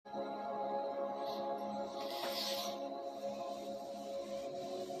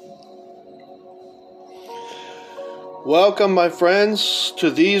Welcome, my friends, to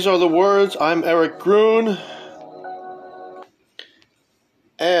These Are the Words. I'm Eric Grun,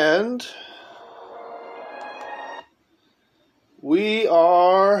 and we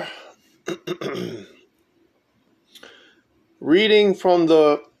are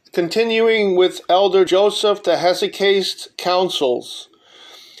continuing with Elder Joseph the Hesychast Counsels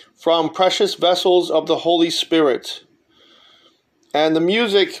from Precious Vessels of the Holy Spirit. And the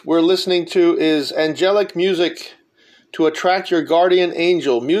music we're listening to is angelic music to attract your guardian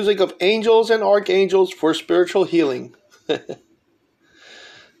angel. Music of angels and archangels for spiritual healing.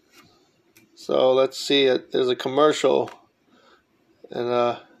 So let's see it. There's a commercial.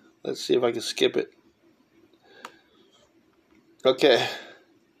 And let's see if I can skip it. Okay.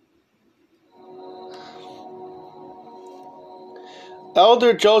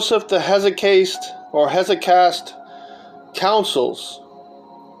 Elder Joseph the Hesychast Counsels.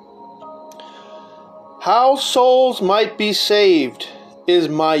 How souls might be saved is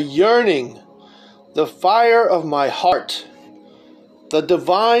my yearning, the fire of my heart, the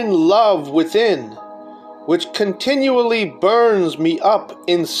divine love within, which continually burns me up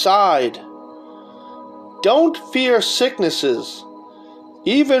inside. Don't fear sicknesses,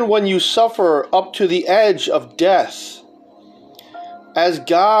 even when you suffer up to the edge of death. As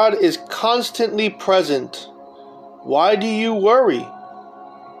God is constantly present, why do you worry?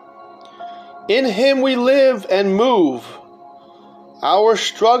 In Him we live and move. Our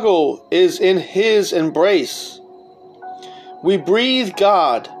struggle is in His embrace. We breathe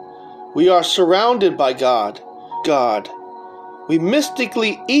God. We are surrounded by God. We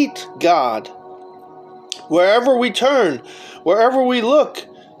mystically eat God. Wherever we turn, wherever we look,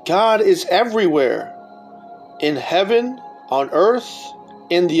 God is everywhere. In heaven, on earth,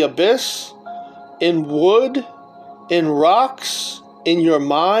 in the abyss, in wood, in rocks, in your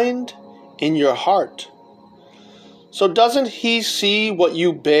mind, in your heart. So doesn't He see what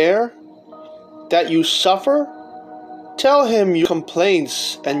you bear, that you suffer? Tell Him your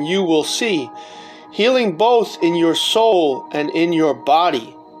complaints and you will see healing both in your soul and in your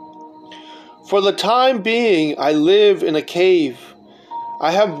body. For the time being, I live in a cave. I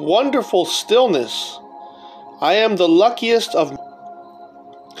have wonderful stillness. I am the luckiest of,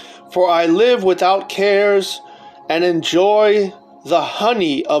 for I live without cares and enjoy the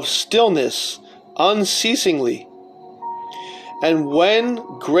honey of stillness unceasingly. And when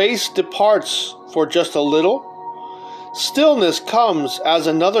grace departs for just a little, stillness comes as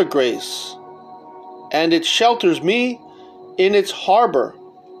another grace, and it shelters me in its harbor.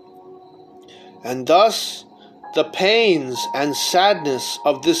 And thus the pains and sadness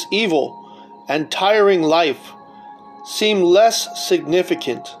of this evil and tiring life seem less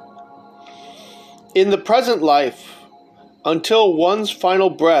significant. In the present life, until one's final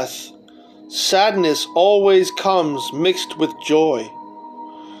breath, sadness always comes mixed with joy.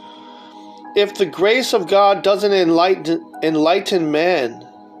 If the grace of God doesn't enlighten man,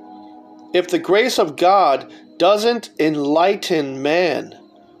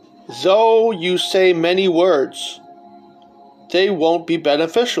 though you say many words, they won't be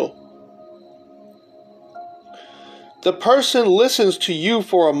beneficial. The person listens to you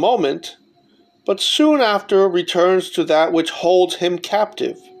for a moment, but soon after returns to that which holds him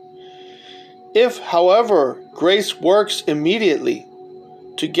captive. If, however, grace works immediately,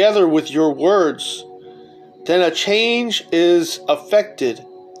 together with your words, then a change is effected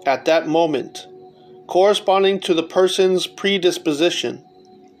at that moment, corresponding to the person's predisposition.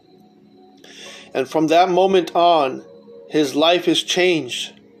 And from that moment on, his life is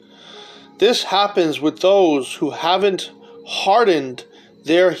changed. This happens with those who haven't hardened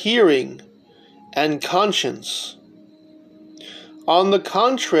their hearing and conscience. On the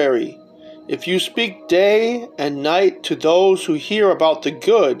contrary, if you speak day and night to those who hear about the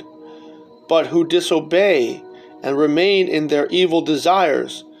good, but who disobey and remain in their evil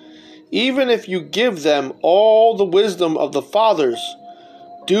desires, even if you give them all the wisdom of the fathers,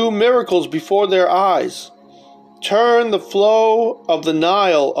 do miracles before their eyes, turn the flow of the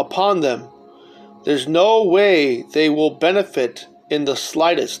Nile upon them, there's no way they will benefit in the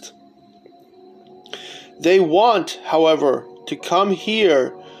slightest. They want, however, to come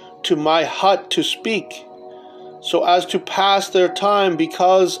here to my hut to speak, so as to pass their time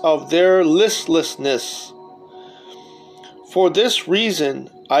because of their listlessness. For this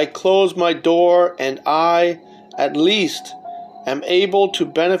reason, I close my door, and I, at least, am able to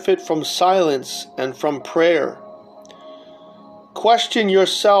benefit from silence and from prayer. Question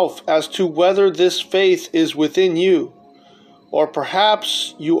yourself as to whether this faith is within you, or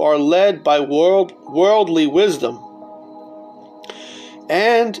perhaps you are led by worldly wisdom.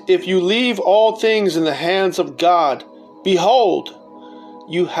 And if you leave all things in the hands of God Behold,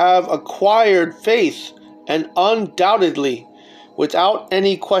 you have acquired faith, and undoubtedly, without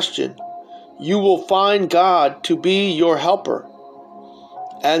any question, you will find God to be your helper.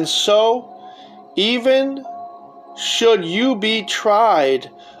 And so, even should you be tried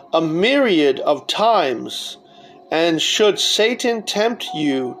a myriad of times, and should Satan tempt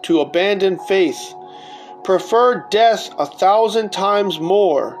you to abandon faith, prefer death 1,000 times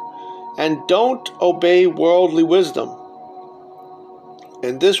more, and don't obey worldly wisdom.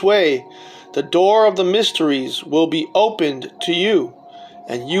 In this way, the door of the mysteries will be opened to you,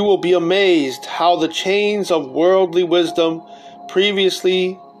 and you will be amazed how the chains of worldly wisdom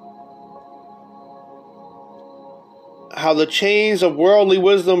previously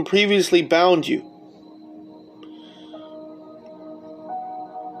bound you.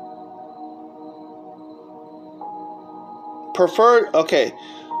 Prefer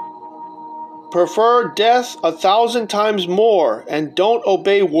death 1,000 times more, and don't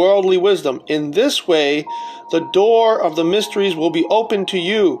obey worldly wisdom. In this way, the door of the mysteries will be opened to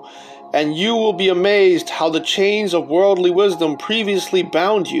you, and you will be amazed how the chains of worldly wisdom previously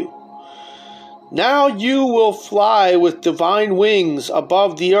bound you. Now you will fly with divine wings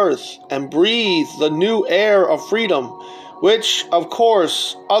above the earth, and breathe the new air of freedom, which, of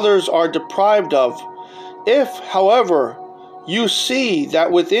course, others are deprived of. If, however, you see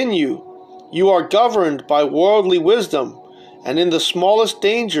that within you are governed by worldly wisdom, and in the smallest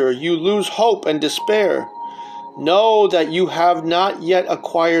danger you lose hope and despair, know that you have not yet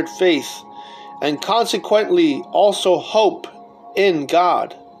acquired faith, and consequently also hope in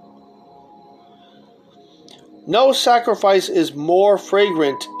God. No sacrifice is more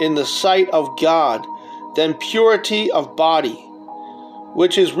fragrant in the sight of God than purity of body,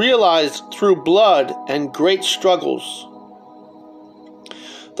 which is realized through blood and great struggles.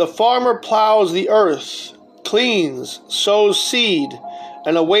 The farmer plows the earth, cleans, sows seed,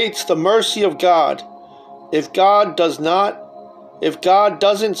 and awaits the mercy of God. If God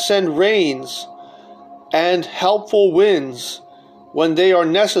doesn't send rains and helpful winds when they are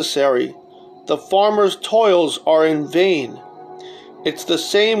necessary, the farmer's toils are in vain. It's the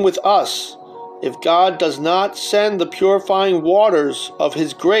same with us. If God does not send the purifying waters of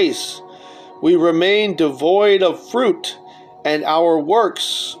His grace, we remain devoid of fruit, and our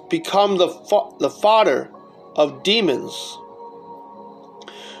works become the fodder of demons.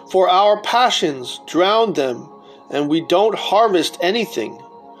 For our passions drown them, and we don't harvest anything.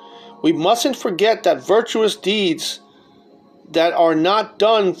 We mustn't forget that virtuous deeds that are not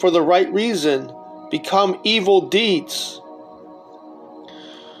done for the right reason become evil deeds.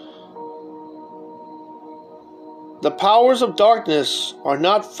 The powers of darkness are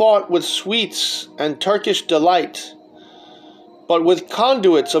not fought with sweets and Turkish delight, but with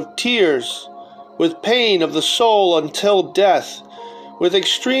conduits of tears, with pain of the soul until death, with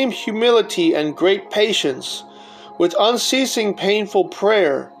extreme humility and great patience, with unceasing painful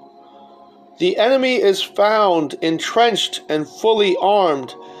prayer. The enemy is found entrenched and fully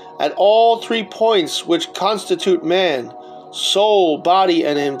armed at all 3 points which constitute man: soul, body,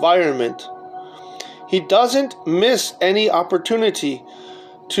 and environment. He doesn't miss any opportunity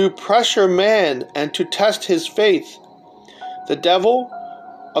to pressure man and to test his faith. The devil,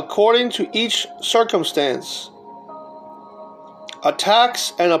 according to each circumstance,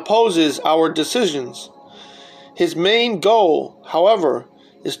 attacks and opposes our decisions. His main goal, however,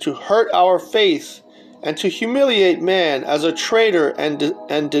 is to hurt our faith and to humiliate man as a traitor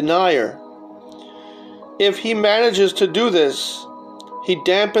and denier. If he manages to do this, he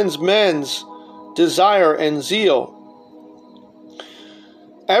dampens men's desire and zeal.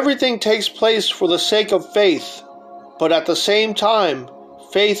 Everything takes place for the sake of faith, but at the same time,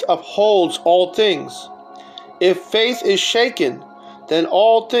 faith upholds all things. If faith is shaken, then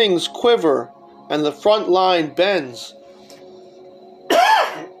all things quiver and the front line bends.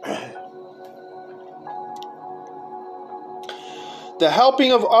 The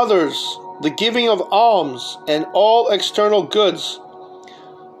helping of others, the giving of alms, and all external goods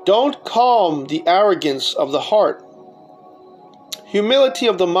don't calm the arrogance of the heart. Humility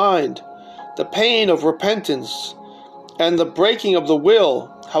of the mind, the pain of repentance, and the breaking of the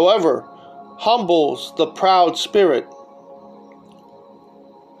will, however, humbles the proud spirit.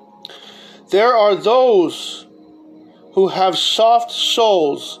 There are those who have soft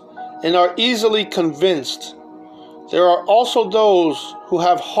souls and are easily convinced. There are also those who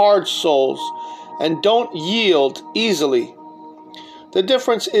have hard souls and don't yield easily. The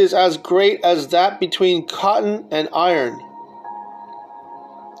difference is as great as that between cotton and iron.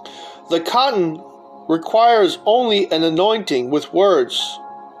 The cotton requires only an anointing with words.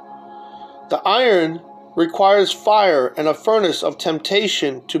 The iron requires fire and a furnace of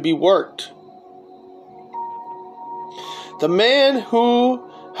temptation to be worked. The man who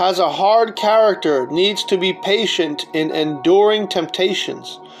has a hard character needs to be patient in enduring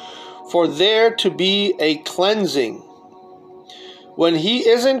temptations, for there to be a cleansing. When he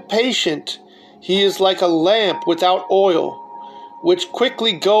isn't patient, he is like a lamp without oil, which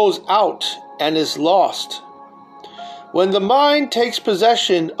quickly goes out and is lost. When the mind takes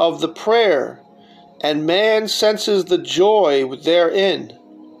possession of the prayer, and man senses the joy therein.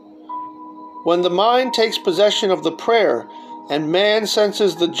 When the mind takes possession of the prayer, and man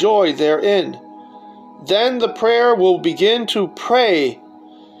senses the joy therein, then the prayer will begin to pray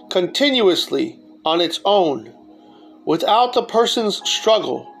continuously on its own, without the person's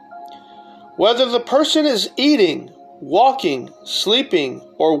struggle. Whether the person is eating, walking, sleeping,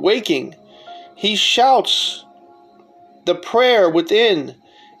 or waking, he shouts the prayer within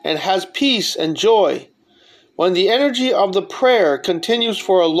and has peace and joy. When the energy of the prayer continues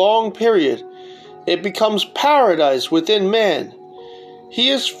for a long period, it becomes paradise within man. He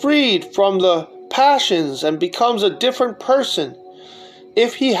is freed from the passions and becomes a different person.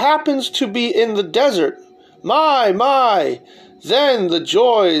 If he happens to be in the desert, then the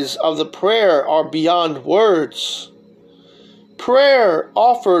joys of the prayer are beyond words. Prayer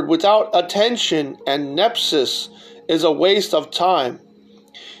offered without attention and nepsis is a waste of time.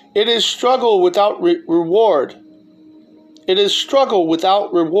 It is struggle without reward. It is struggle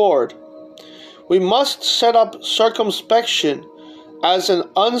without reward. We must set up circumspection as an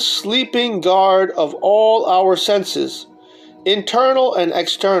unsleeping guard of all our senses, internal and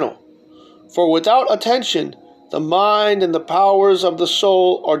external. For without attention, the mind and the powers of the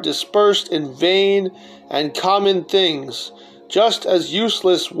soul are dispersed in vain and common things, just as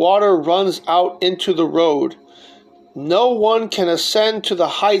useless water runs out into the road. No one can ascend to the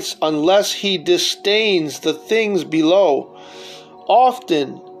heights unless he disdains the things below.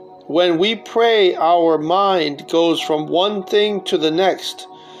 Often, when we pray, our mind goes from one thing to the next,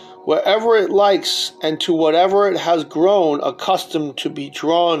 wherever it likes and to whatever it has grown accustomed to be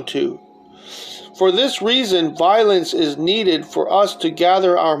drawn to. For this reason, violence is needed for us to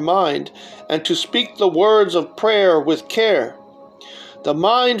gather our mind and to speak the words of prayer with care. The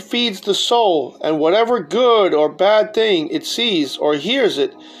mind feeds the soul, and whatever good or bad thing it sees or hears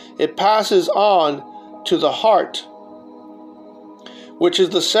it passes on to the heart, which is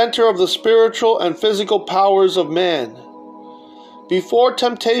the center of the spiritual and physical powers of man. Before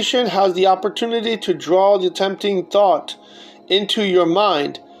temptation has the opportunity to draw the tempting thought into your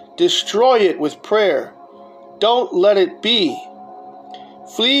mind, destroy it with prayer. Don't let it be.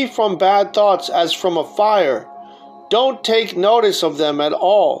 Flee from bad thoughts as from a fire. Don't take notice of them at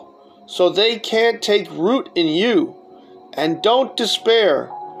all, so they can't take root in you. And don't despair,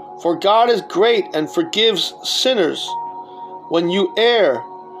 for God is great and forgives sinners. When you err,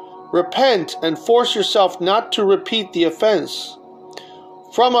 repent and force yourself not to repeat the offense.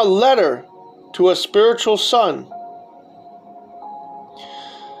 From a letter to a spiritual son.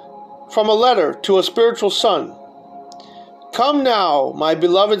 From a letter to a spiritual son. Come now, my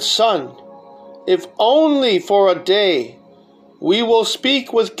beloved son, if only for a day, we will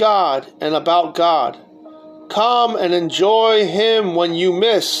speak with God and about God. Come and enjoy Him when you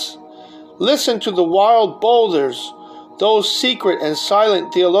miss. Listen to the wild boulders, those secret and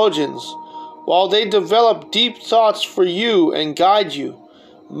silent theologians, while they develop deep thoughts for you and guide you,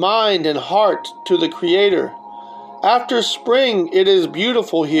 mind and heart, to the Creator. After spring, it is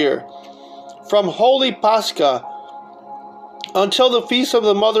beautiful here. From Holy Pascha until the Feast of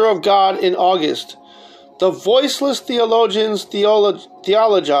the Mother of God in August, the voiceless theologians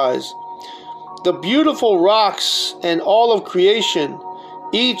theologize. The beautiful rocks and all of creation,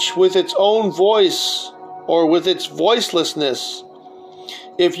 each with its own voice or with its voicelessness.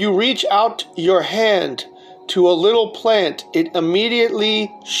 If you reach out your hand to a little plant, it immediately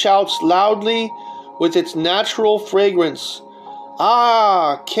shouts loudly with its natural fragrance.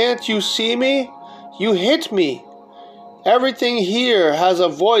 Ah, can't you see me? You hit me. Everything here has a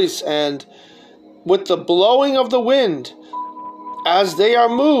voice, and with the blowing of the wind, as they are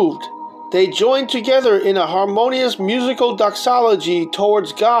moved, they join together in a harmonious musical doxology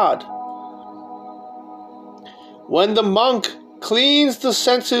towards God. When the monk cleans the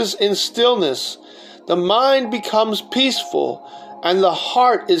senses in stillness, the mind becomes peaceful and the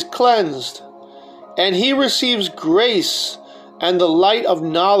heart is cleansed, and he receives grace and the light of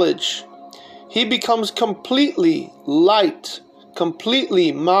knowledge. He becomes completely light,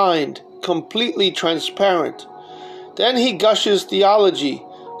 completely mind, completely transparent. Then he gushes theology,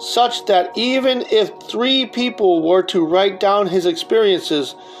 such that even if 3 people were to write down his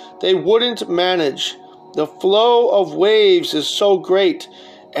experiences, they wouldn't manage. The flow of waves is so great,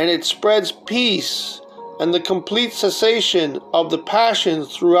 and it spreads peace and the complete cessation of the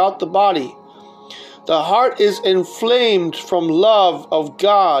passions throughout the body. The heart is inflamed from love of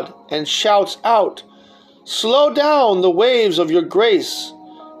God and shouts out, "Slow down the waves of your grace,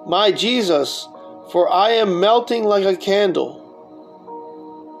 my Jesus, for I am melting like a candle."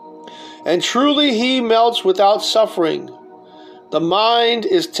 And truly he melts without suffering. The mind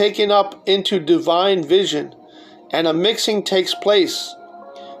is taken up into divine vision, and a mixing takes place.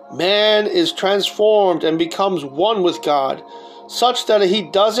 Man is transformed and becomes one with God, such that he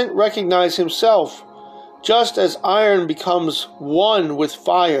doesn't recognize himself, just as iron becomes one with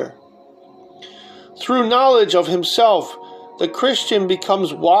fire. Through knowledge of himself, the Christian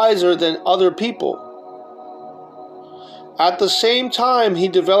becomes wiser than other people. At the same time, he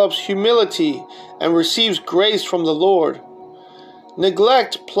develops humility and receives grace from the Lord.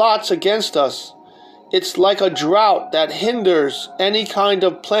 Neglect plots against us. It's like a drought that hinders any kind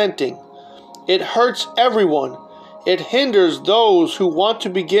of planting. It hurts everyone. It hinders those who want to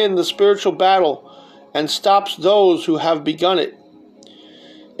begin the spiritual battle and stops those who have begun it.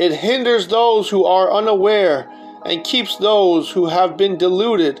 It hinders those who are unaware and keeps those who have been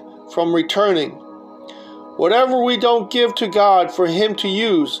deluded from returning. Whatever we don't give to God for Him to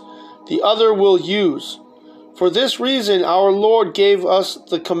use, the other will use. For this reason our Lord gave us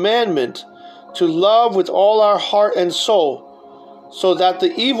the commandment to love with all our heart and soul, so that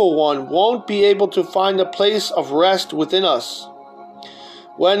the evil one won't be able to find a place of rest within us.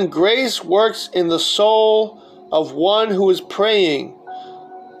 When grace works in the soul of one who is praying,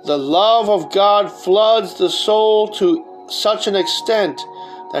 the love of God floods the soul to such an extent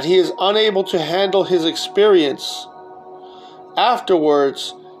that he is unable to handle his experience.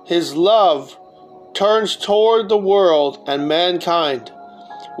 Afterwards, his love turns toward the world and mankind,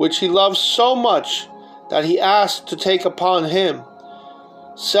 which he loves so much that he asks to take upon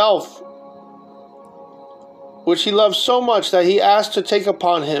himself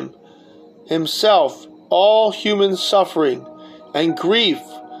all human suffering and grief,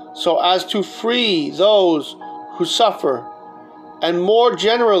 so as to free those who suffer. And more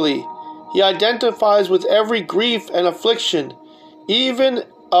generally, he identifies with every grief and affliction, even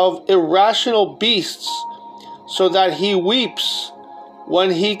of irrational beasts, so that he weeps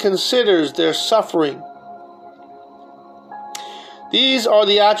when he considers their suffering. These are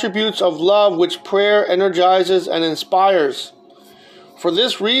the attributes of love which prayer energizes and inspires. For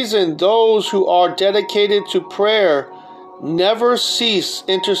this reason, those who are dedicated to prayer never cease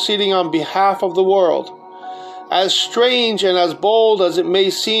interceding on behalf of the world. As strange and as bold as it may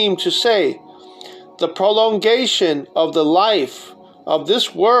seem to say, the prolongation of the life of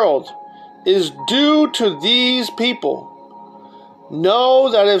this world is due to these people. Know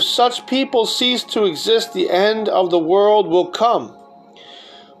that if such people cease to exist, the end of the world will come.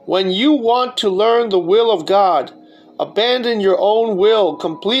 When you want to learn the will of God, abandon your own will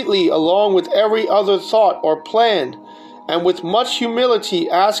completely along with every other thought or plan, and with much humility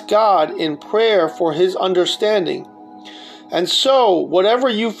ask God in prayer for His understanding. And so, whatever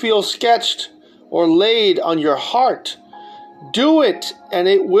you feel sketched or laid on your heart, do it, and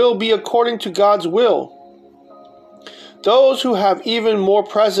it will be according to God's will. Those who have even more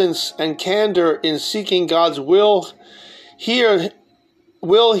presence and candor in seeking God's will hear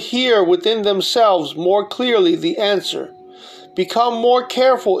within themselves more clearly the answer. Become more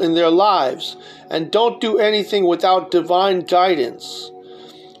careful in their lives, and don't do anything without divine guidance.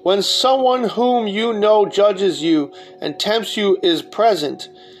 When someone whom you know judges you and tempts you is present,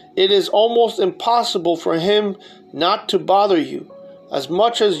 it is almost impossible for him not to bother you, as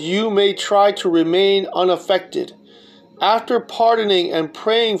much as you may try to remain unaffected. After pardoning and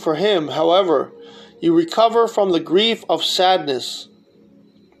praying for him, however, you recover from the grief of sadness.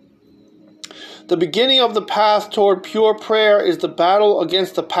 The beginning of the path toward pure prayer is the battle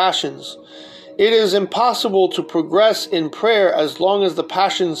against the passions. It is impossible to progress in prayer as long as the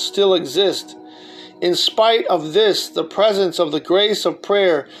passions still exist. In spite of this, the presence of the grace of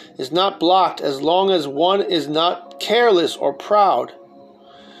prayer is not blocked as long as one is not careless or proud.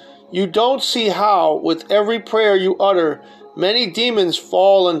 You don't see how, with every prayer you utter, many demons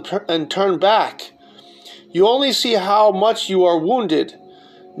fall and turn back. You only see how much you are wounded.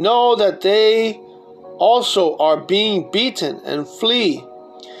 Know that they also are being beaten and flee.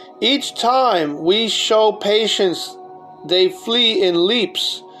 Each time we show patience, they flee in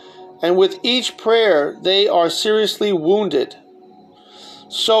leaps, and with each prayer they are seriously wounded.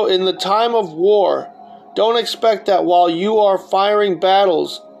 So in the time of war, don't expect that while you are firing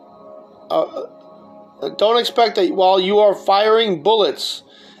bullets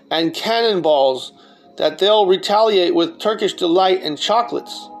and cannonballs, that they'll retaliate with Turkish delight and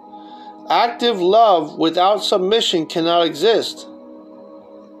chocolates. Active love without submission cannot exist.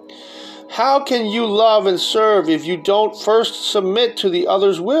 How can you love and serve if you don't first submit to the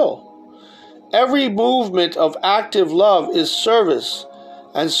other's will? Every movement of active love is service,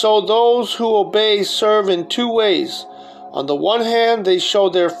 and so those who obey serve in two ways. On the one hand, they show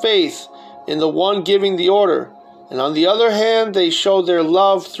their faith in the one giving the order, and on the other hand, they show their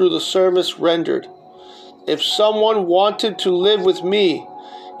love through the service rendered. If someone wanted to live with me,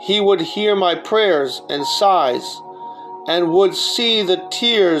 he would hear my prayers and sighs, and would see the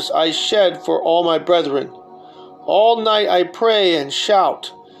tears I shed for all my brethren. All night I pray and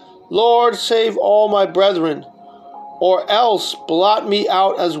shout, Lord, save all my brethren, or else blot me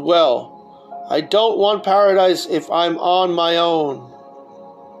out as well. I don't want paradise if I'm on my own.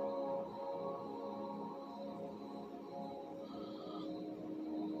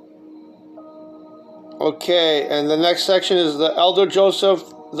 Okay, and the next section is the Elder Joseph,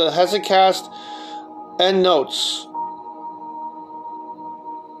 the Hesychast, and notes.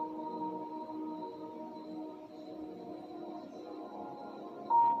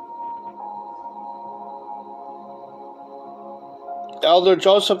 Elder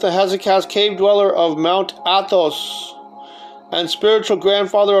Joseph the Hesychast, cave dweller of Mount Athos, and spiritual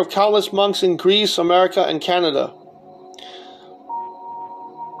grandfather of countless monks in Greece, America, and Canada.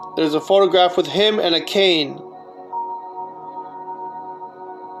 There's a photograph with him and a cane.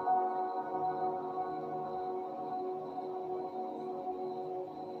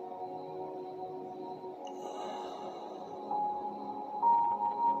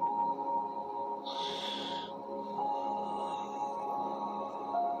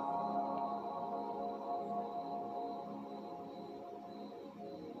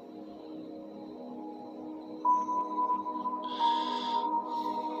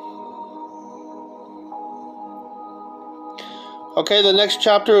 Okay, the next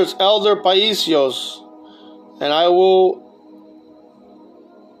chapter is Elder Paisios, and I will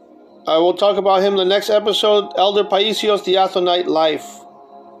talk about him in the next episode, Elder Paisios, the Athonite Life.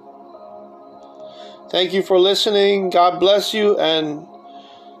 Thank you for listening. God bless you, and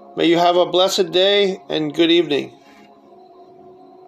may you have a blessed day and good evening.